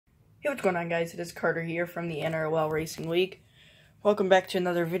Hey, what's going on, guys? It is Carter here from the NRL Racing League. Welcome back to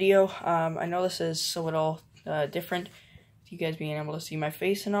another video. I know this is a little different, you guys being able to see my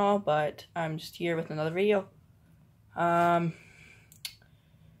face and all, but I'm just here with another video. I'm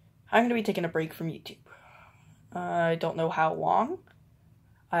going to be taking a break from YouTube. I don't know how long.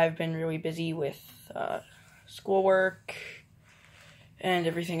 I've been really busy with schoolwork and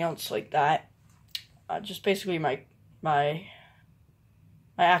everything else like that. Just basically my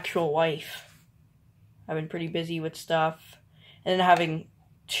actual life. I've been pretty busy with stuff, and then having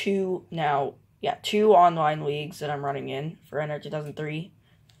two online leagues that I'm running in for NR 2003.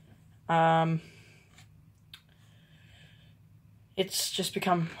 It's just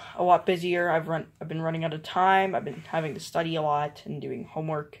become a lot busier. I've been running out of time. I've been having to study a lot and doing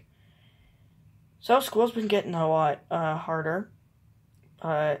homework. So school's been getting a lot harder.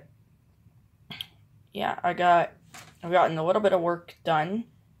 Yeah, I've gotten a little bit of work done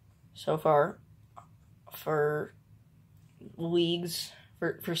so far for leagues,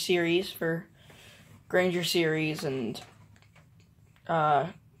 for series, for Granger Series and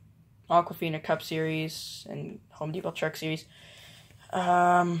Aquafina Cup Series and Home Depot Truck Series.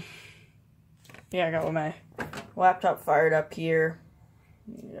 Yeah, I got my laptop fired up here.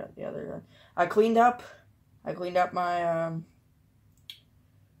 Yeah, I cleaned up my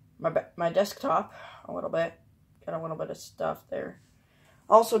my desktop a little bit. Got a little bit of stuff there.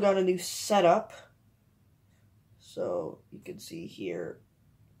 Also got a new setup, so you can see here.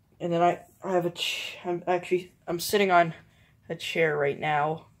 And then I have I'm sitting on a chair right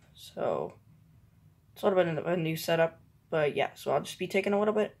now, so it's a little bit of a new setup. But yeah, so I'll just be taking a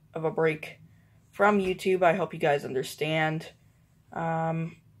little bit of a break from YouTube. I hope you guys understand.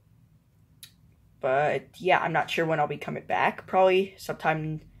 But yeah, I'm not sure when I'll be coming back. Probably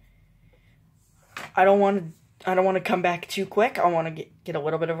sometime. I don't want to come back too quick. I want to get a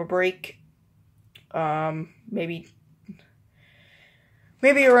little bit of a break. Maybe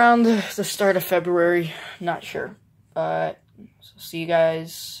around the start of February. Not sure. But see you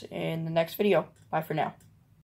guys in the next video. Bye for now.